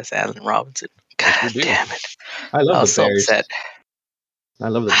 Stupid ass Allen Robinson. God damn it. I love the Bears. Upset. I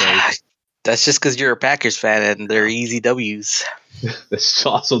love the Bears. That's just because you're a Packers fan and they're easy W's. That's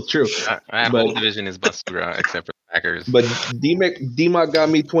also true. That whole division is busted out except for the Packers. But D-Mac got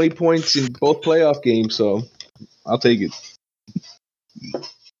me 20 points in both playoff games, so I'll take it.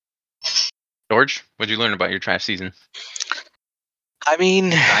 George, what'd you learn about your draft season? I mean,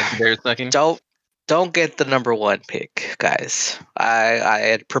 Bears sucking? Don't get the number 1 pick, guys. I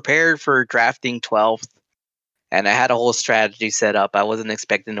had prepared for drafting 12th, and I had a whole strategy set up. I wasn't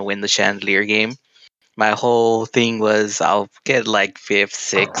expecting to win the Chandelier game. My whole thing was I'll get 5th,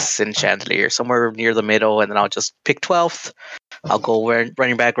 6th in Chandelier, somewhere near the middle, and then I'll just pick 12th. I'll go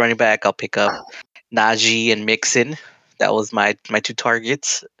running back. I'll pick up Najee and Mixon. That was my two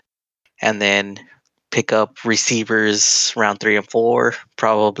targets, and then pick up receivers round 3 and 4.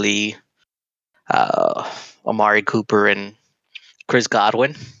 Probably Amari Cooper and Chris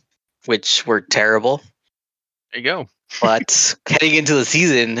Godwin, which were terrible. There you go. But heading into the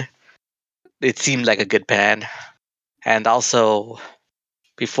season, it seemed like a good plan. And also,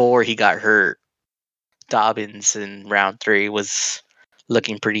 before he got hurt, Dobbins in round 3 was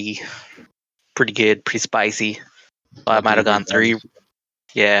looking pretty good, pretty spicy. So I might have gone 3.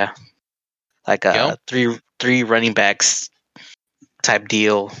 Yeah, like a three running backs type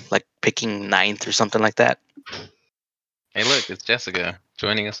deal, like picking 9th or something like that. Hey, look, it's Jessica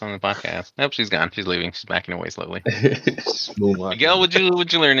joining us on the podcast. Nope, she's gone. She's leaving. She's backing away slowly. Miguel,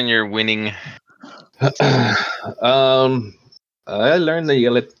 what'd you learn in your winning? I learned that you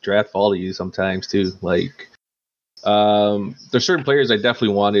gotta let the draft follow you sometimes too. Like, there's certain players I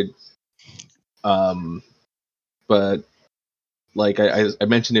definitely wanted, but like I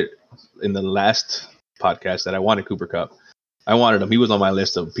mentioned it in the last podcast that I wanted Cooper Kupp. I wanted him. He was on my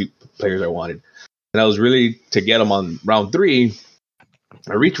list of players I wanted, and I was really to get him on round 3.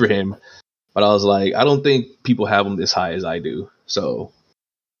 I reached for him, but I was like, I don't think people have him this high as I do, so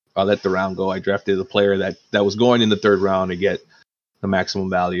I'll let the round go. I drafted a player that was going in the 3rd round to get the maximum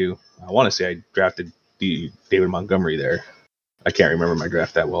value. I want to say I drafted David Montgomery there. I can't remember my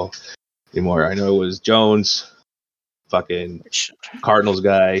draft that well anymore. I know it was Jones, fucking Cardinals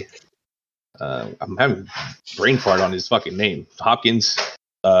guy. I'm having brain fart on his fucking name. Hopkins,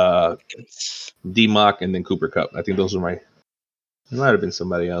 D-Mock, and then Cooper Kupp. I think those were my... There might have been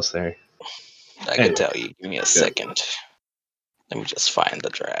somebody else there. I can tell you. Give me a second. Let me just find the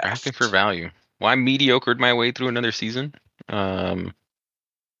draft. Drafting for value. Well, I mediocred my way through another season. I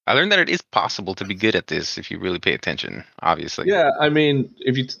learned that it is possible to be good at this if you really pay attention. Obviously. Yeah, I mean,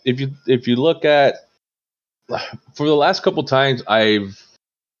 if you look at for the last couple times when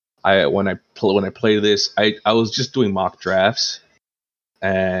I played this, I was just doing mock drafts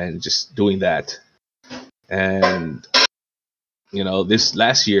and just doing that, and this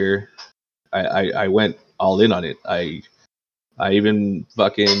last year I went all in on it. I even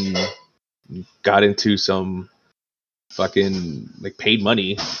fucking got into some fucking like paid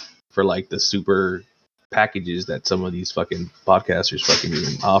money for like the super packages that some of these fucking podcasters fucking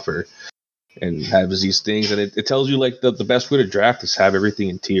even offer, and have these things, and it tells you like the best way to draft is have everything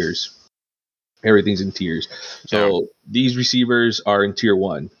in tiers. Everything's in tiers. So these receivers are in tier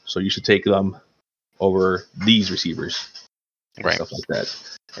 1, so you should take them over these receivers, right? Stuff like that.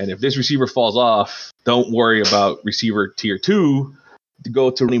 And if this receiver falls off, don't worry about receiver tier 2. To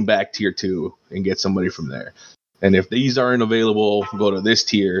go to running back tier 2 and get somebody from there. And if these aren't available, go to this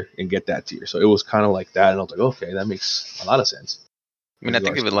tier and get that tier. So it was kind of like that, and I was like, okay, that makes a lot of sense. I mean, I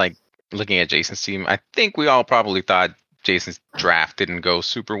think of it like looking at Jason's team. I think we all probably thought Jason's draft didn't go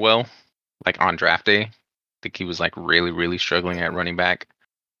super well, like on draft day. I think he was like really, really struggling at running back.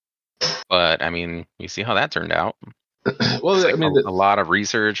 But I mean, you see how that turned out. Well, like I mean, a lot of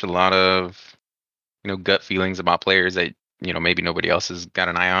research, a lot of gut feelings about players that maybe nobody else has got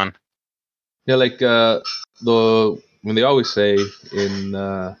an eye on. Yeah, like when they always say in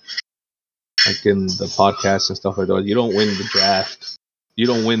like in the podcasts and stuff like that, you don't win the draft. You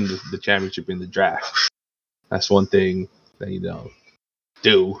don't win the championship in the draft. That's one thing that you don't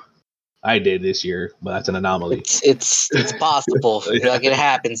do. I did this year, but that's an anomaly. It's possible. Like it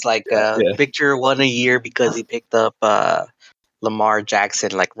happens. Like Victor won a year because he picked up Lamar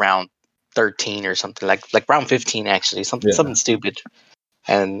Jackson like round 13 or something, like round 15 actually, something stupid.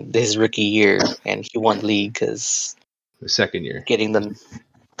 And his rookie year, and he won the league because the second year getting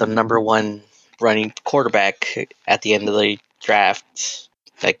the number 1 running quarterback at the end of the draft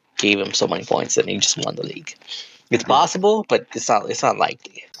that gave him so many points that he just won the league. It's possible, but it's not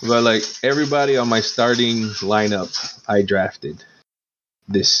likely. But like everybody on my starting lineup, I drafted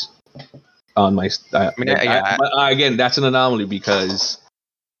this on my. Again, that's an anomaly because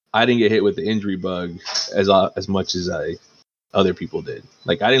I didn't get hit with the injury bug as much as other people did.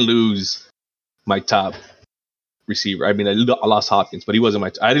 Like I didn't lose my top receiver. I mean, I lost Hopkins, but he wasn't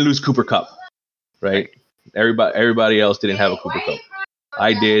my. I didn't lose Cooper Kupp, right? Everybody else didn't have a Cooper Kupp.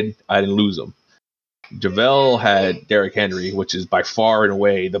 I did. I didn't lose him. Javel had Derrick Henry, which is by far and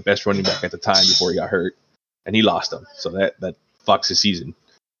away the best running back at the time before he got hurt, and he lost him. So that fucks his season.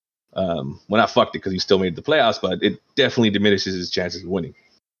 Well, not fucked it because he still made the playoffs, but it definitely diminishes his chances of winning.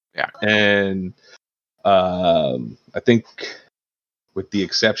 Yeah. And I think with the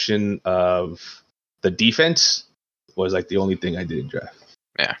exception of the defense was like the only thing I didn't draft.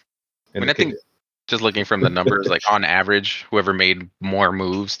 Yeah. I think just looking from the numbers, like on average, whoever made more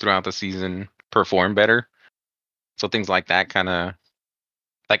moves throughout the season performed better. So things like that kind of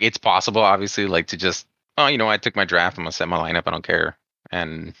like it's possible, obviously, like to just I took my draft. I'm gonna set my lineup. I don't care,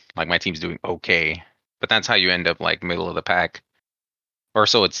 and like my team's doing okay. But that's how you end up like middle of the pack, or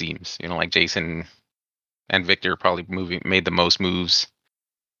so it seems. Like Jason and Victor probably made the most moves,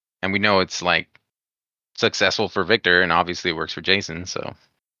 and we know it's like successful for Victor, and obviously it works for Jason. So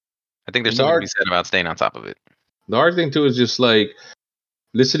I think there's something to be said about staying on top of it. The hard thing too is just like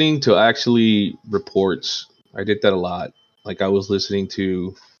listening to actually reports. I did that a lot. Like I was listening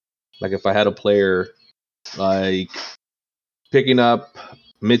to, like if I had a player like picking up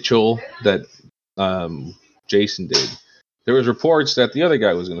Mitchell that Jason did, there was reports that the other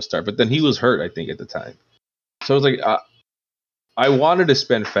guy was going to start, but then he was hurt, I think, at the time. So I was like, I wanted to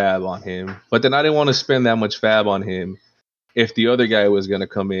spend fab on him, but then I didn't want to spend that much fab on him if the other guy was going to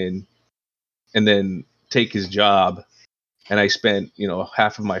come in and then take his job, and I spent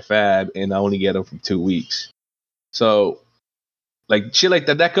half of my fab and I only get him for 2 weeks. So like shit like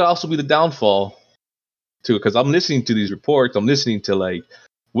that could also be the downfall too, because I'm listening to these reports. I'm listening to like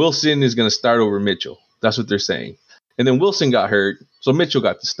Wilson is going to start over Mitchell. That's what they're saying. And then Wilson got hurt, so Mitchell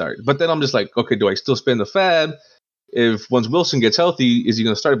got to start. But then I'm just like, okay, do I still spend the fab? If once Wilson gets healthy, is he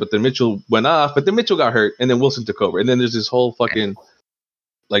going to start? But then Mitchell went off, but then Mitchell got hurt, and then Wilson took over. And then there's this whole fucking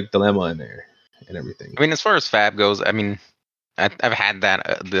like dilemma in there and everything. I mean, as far as fab goes, I mean, I've had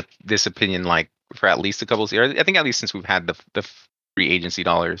that this opinion like for at least a couple of years. I think at least since we've had the free agency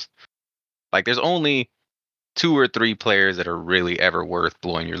dollars. Like there's only 2 or 3 players that are really ever worth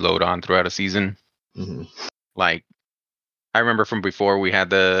blowing your load on throughout a season. Mm-hmm. Like I remember from before we had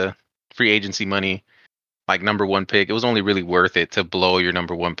the free agency money, like number 1 pick, it was only really worth it to blow your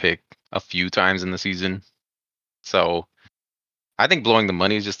number 1 pick a few times in the season. So I think blowing the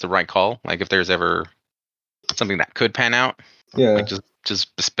money is just the right call. Like if there's ever something that could pan out, like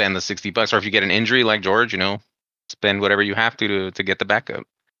just spend the $60, or if you get an injury like George, spend whatever you have to get the backup.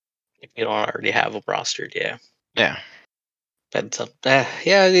 If you don't already have a rostered, yeah. Yeah. But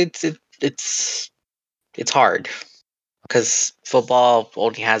it's hard because football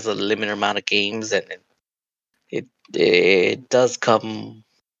only has a limited amount of games, and it does come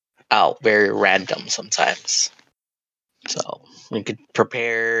out very random sometimes. So you could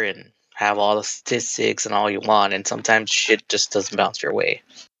prepare and have all the statistics and all you want, and sometimes shit just doesn't bounce your way.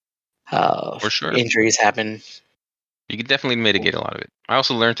 For sure. Injuries happen. You could definitely mitigate a lot of it. I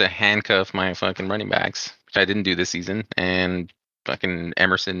also learned to handcuff my fucking running backs, which I didn't do this season, and fucking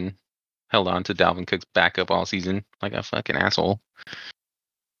Emerson held on to Dalvin Cook's backup all season like a fucking asshole.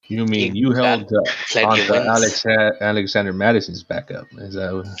 You mean you held on to Alexander Madison's backup? Is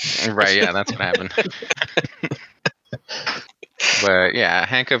that right? Yeah, that's what happened. But yeah,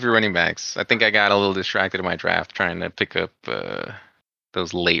 handcuff your running backs. I think I got a little distracted in my draft trying to pick up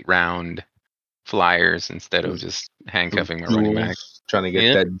those late round flyers instead of just handcuffing my running backs. Trying to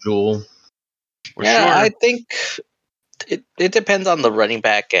get that jewel. Yeah, I think it depends on the running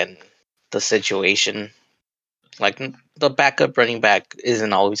back and the situation. Like the backup running back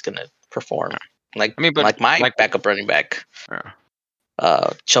isn't always going to perform. Like my backup running back,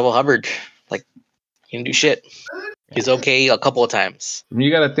 Chuba Hubbard, like he didn't do shit. He's okay a couple of times. I mean,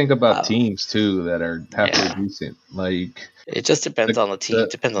 you got to think about teams too that are halfway decent. Like it just depends on the team.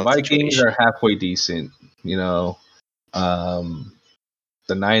 It depends on the Vikings situation. are halfway decent.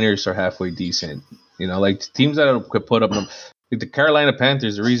 The Niners are halfway decent. Like teams that could put up. Like the Carolina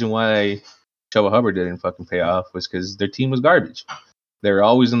Panthers. The reason why Chuba Hubbard didn't fucking pay off was because their team was garbage. They're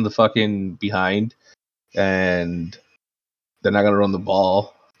always in the fucking behind, and they're not gonna run the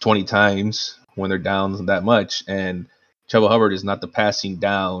ball 20 times when they're down that much. And Chuba Hubbard is not the passing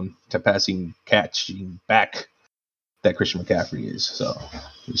down to passing catching back that Christian McCaffrey is. So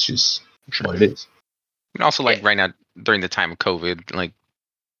it's just what it is. And also, like right now during the time of COVID, like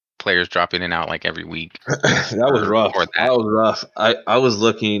players drop in and out like every week. That was rough. That was rough. I was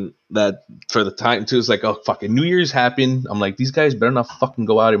looking that for the time too. It's like, oh fucking New Year's happened. I'm like, these guys better not fucking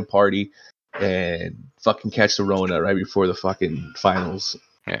go out and party and fucking catch the Rona right before the fucking finals.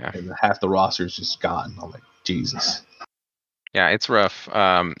 Yeah. And half the roster is just gone. I'm like, Jesus. Yeah, it's rough.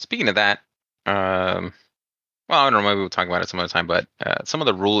 Speaking of that, well, I don't know, maybe we'll talk about it some other time, but some of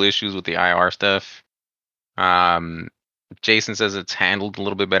the rule issues with the IR stuff, Jason says it's handled a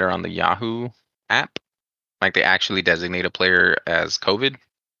little bit better on the Yahoo app. Like they actually designate a player as COVID,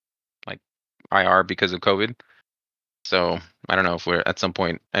 like IR because of COVID. So I don't know if we're at some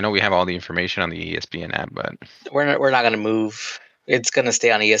point. I know we have all the information on the ESPN app, but we're not going to move. It's going to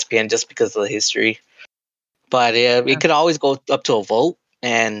stay on ESPN just because of the history. But it could always go up to a vote,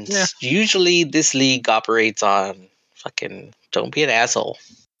 and usually this league operates on fucking don't be an asshole.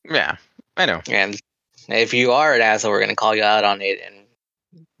 Yeah, I know. And If you are an asshole, we're gonna call you out on it and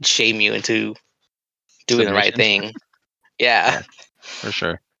shame you into doing the right Submission. thing. Yeah. For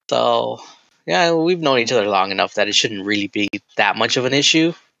sure. So yeah, we've known each other long enough that it shouldn't really be that much of an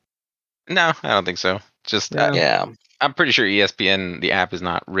issue. No, I don't think so. Just Yeah. Yeah. I'm pretty sure ESPN, the app, is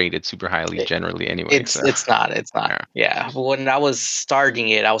not rated super highly generally anyway. It's so. it's not. Yeah. But when I was starting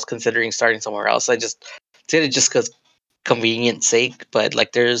it, I was considering starting somewhere else. I just did it just because convenience sake. But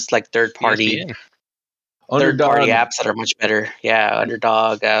like, there's like third party ESPN. Underdog. apps that are much better. Yeah,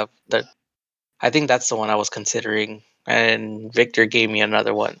 Underdog. I think that's the one I was considering, and Victor gave me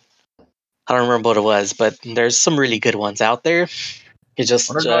another one. I don't remember what it was, but there's some really good ones out there. You just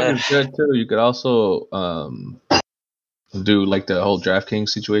Underdog is good too. You could also do like the whole DraftKings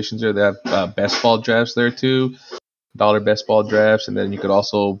situations there. They have best ball drafts there too, dollar best ball drafts, and then you could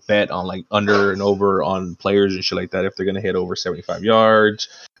also bet on like under and over on players and shit like that if they're gonna hit over 75 yards.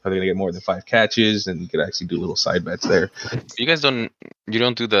 Are they gonna get more than 5 catches? And you could actually do little side bets there. You guys don't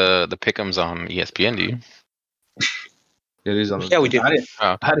do the pick'ems on ESPN, do you? It is on. Yeah, we do. I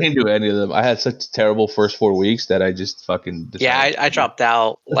didn't do any of them. I had such terrible first 4 weeks that I just fucking decided. Yeah, I dropped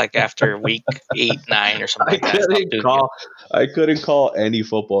out like after week 8, 9 or something like that. I stopped doing it. I couldn't call any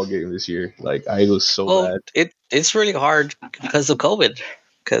football game this year. Like I was so bad. It's really hard because of COVID.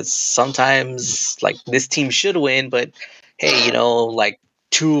 Because sometimes like this team should win, but hey, you know, like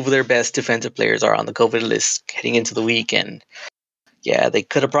 2 of their best defensive players are on the COVID list heading into the week, and yeah, they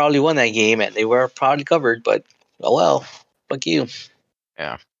could have probably won that game, and they were probably covered. But oh well, fuck you.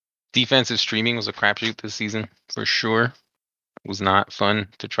 Yeah. Defensive streaming was a crapshoot this season for sure. It was not fun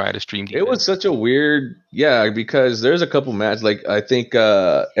to try to stream defense. It was such a weird, because there's a couple matches. Like I think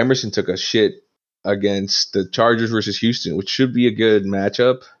Emerson took a shit against the Chargers versus Houston, which should be a good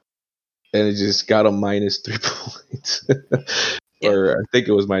matchup, and it just got a minus 3 points. Or I think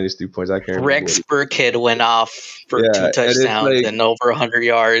it was minus 3 points. I can't remember. Rex Burkhead went off for 2 touchdowns and over 100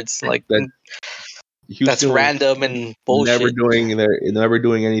 yards. Like Houston that's random and bullshit. Never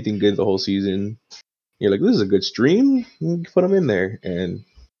doing anything good the whole season. You're like, this is a good stream. Put them in there, and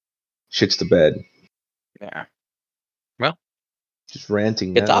shit's the bed. Yeah. Well, just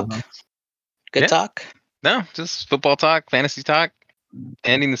ranting. Good talk. Good talk. No, just football talk, fantasy talk.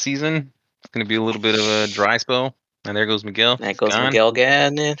 Ending the season. It's going to be a little bit of a dry spell. And there goes Miguel. There goes Miguel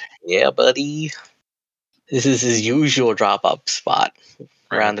again. Yeah, buddy. This is his usual drop-up spot.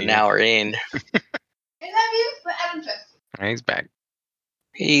 Around an hour in. I love you, but I don't trust. He's back.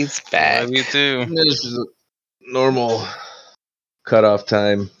 He's back. I love you too. This is a normal cutoff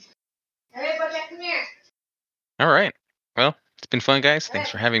time. All right, Bojack, come here. All right. Well, it's been fun, guys.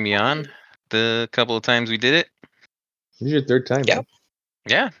 Thanks for having me on. The couple of times we did it. This is your 3rd time. Yeah. Man.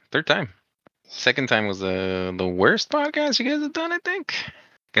 Yeah, 3rd time. 2nd time was the worst podcast you guys have done, I think. You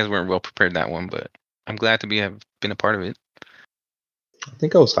guys weren't well prepared that one, but I'm glad to have been a part of it. I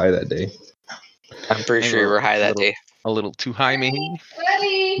think I was high that day. I'm pretty sure you were high that day. A little too high, maybe.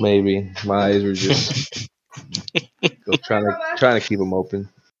 Buddy. Maybe. My eyes were just trying to keep them open.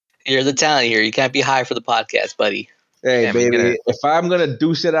 You're the talent here. You can't be high for the podcast, buddy. Hey, Yeah, baby, if I'm going to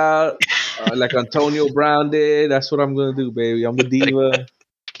deuce it out like Antonio Brown did, that's what I'm going to do, baby. I'm the diva.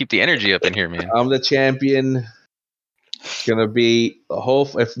 Keep the energy up in here, man. I'm the champion. It's going to be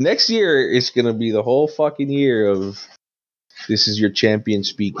if next year, it's going to be the whole fucking year of this is your champion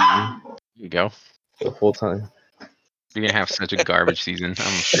speaking. There you go. The whole time. You're going to have such a garbage season.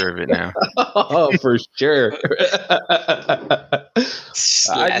 I'm sure of it now. Oh, for sure.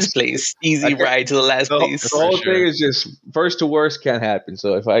 Last place. Easy ride to the last place. The whole thing is just first to worst can't happen.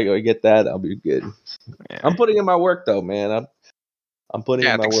 So if I get that, I'll be good. Yeah. I'm putting in my work though, man. I'm putting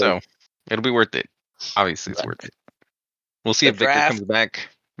in my work. So. It'll be worth it. Obviously, it's worth it. We'll see if Victor comes back.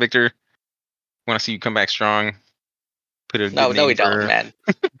 Victor, want to see you come back strong. No, we don't, man.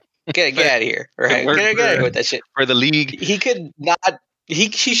 Get out of here. Right? Get out of here with that shit. For the league. He could not. He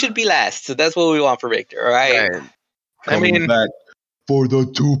should be last. So that's what we want for Victor. All right. I mean, back for the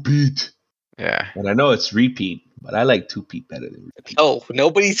 2-peat. Yeah. And I know it's repeat, but I like 2-peat better than repeat. Oh,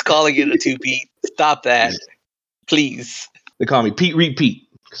 nobody's calling it a 2-peat. Stop that, please. They call me Pete Repeat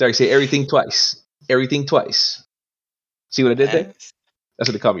because I say everything twice. Everything twice. See what I did there? That's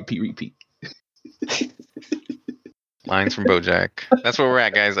what they call me, Pete Repeat. Lines from Bojack. That's where we're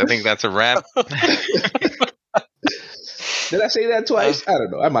at, guys. I think that's a wrap. Did I say that twice? I don't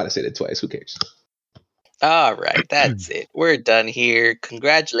know. I might have said it twice. Who cares? All right, that's it. We're done here.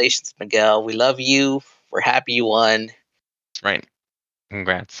 Congratulations, Miguel. We love you. We're happy you won. Right.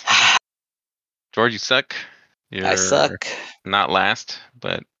 Congrats. George, you suck. I suck. Not last,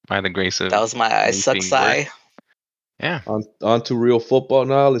 but by the grace of... That was my I suck sigh. Yeah. On to real football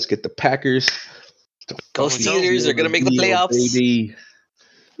now. Let's get the Packers Go Steelers! They're gonna make the playoffs. Baby.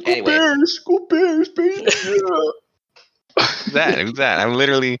 Anyway. Go Bears, baby. Who's that? I'm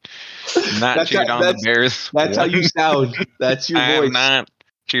literally not That's cheered how- on the that's- Bears. That's how you sound. That's your I voice. have not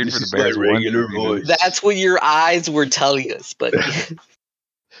cheered This for the is Bears. my regular one voice. That's what your eyes were telling us, but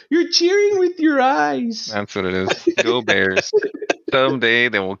You're cheering with your eyes. That's what it is. Go Bears. Someday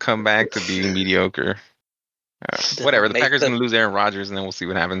they will come back to being mediocre. Whatever. The Make Packers the- going to lose Aaron Rodgers, and then we'll see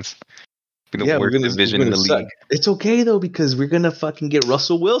what happens. Be the Yeah, we're worst gonna division in the suck. league. It's okay though because we're gonna fucking get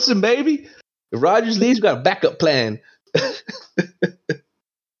Russell Wilson, baby. If Rodgers leaves, we got a backup plan.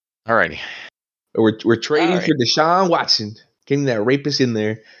 Alrighty. We're trading All right. for Deshaun Watson, getting that rapist in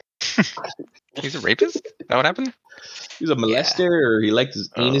there. He's a rapist? Is that what happened? He's a molester, or he liked his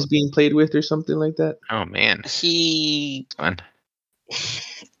anus being played with, or something like that. Oh, man. he Fun.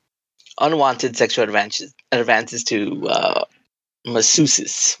 unwanted sexual advances to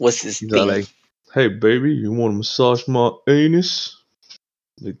masseuses was his He's all thing. like, "Hey, baby, you want to massage my anus?"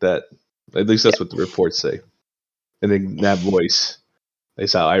 Like that. At least that's what the reports say. And then that voice.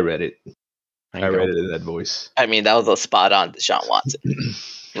 That's how I read it. I read it in that voice. I mean, that was a spot on Deshaun Watson.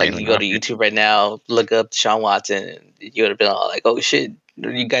 Like, you go to YouTube right now, look up Deshaun Watson, and you would have been all like, "Oh shit,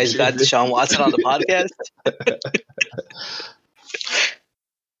 you guys got Deshaun Watson on the podcast?"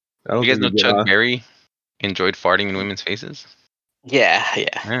 I don't You guys know think we get Chuck on. Berry enjoyed farting in women's faces? Yeah.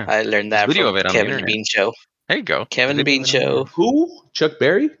 Yeah. I learned that Video from of it on the Kevin internet. Bean Show. There you go. Kevin Video Bean of it on Show. Who? Chuck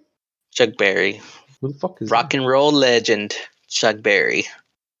Berry? Chuck Berry, Who the fuck is rock and roll legend, Chuck Berry.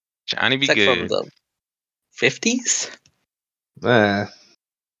 Johnny be It's like from good. the 50s. that?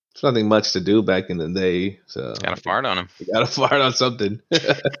 There's nothing much to do back in the day, so Got to fart on him. you gotta fart on something.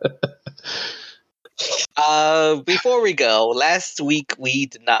 Before we go, last week we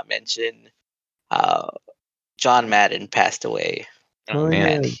did not mention John Madden passed away. Oh,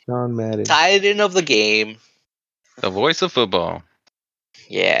 man. yeah, John Madden. Titan of the game. The voice of football.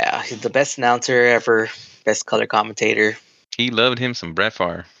 Yeah, he's the best announcer ever, best color commentator. He loved him some Brett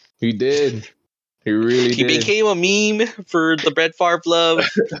Favre. He did. He really He did. became a meme for the Brett Favre love,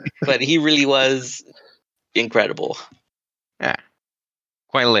 but he really was incredible. Yeah.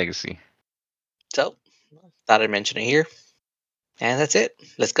 Quite a legacy. So, thought I'd mention it here. And that's it.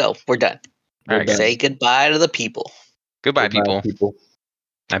 Let's go. We're done. All right, guys. Say goodbye to the people. Goodbye, Goodbye, people.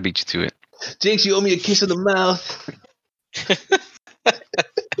 I beat you to it. Jinx, you owe me a kiss in the mouth.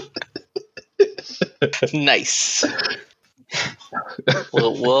 Nice.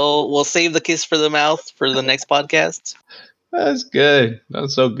 We'll save the kiss for the mouth for the next podcast. That's good. I'm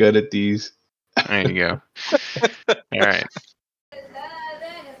so good at these. There you go. All right.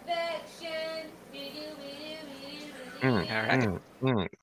 All right.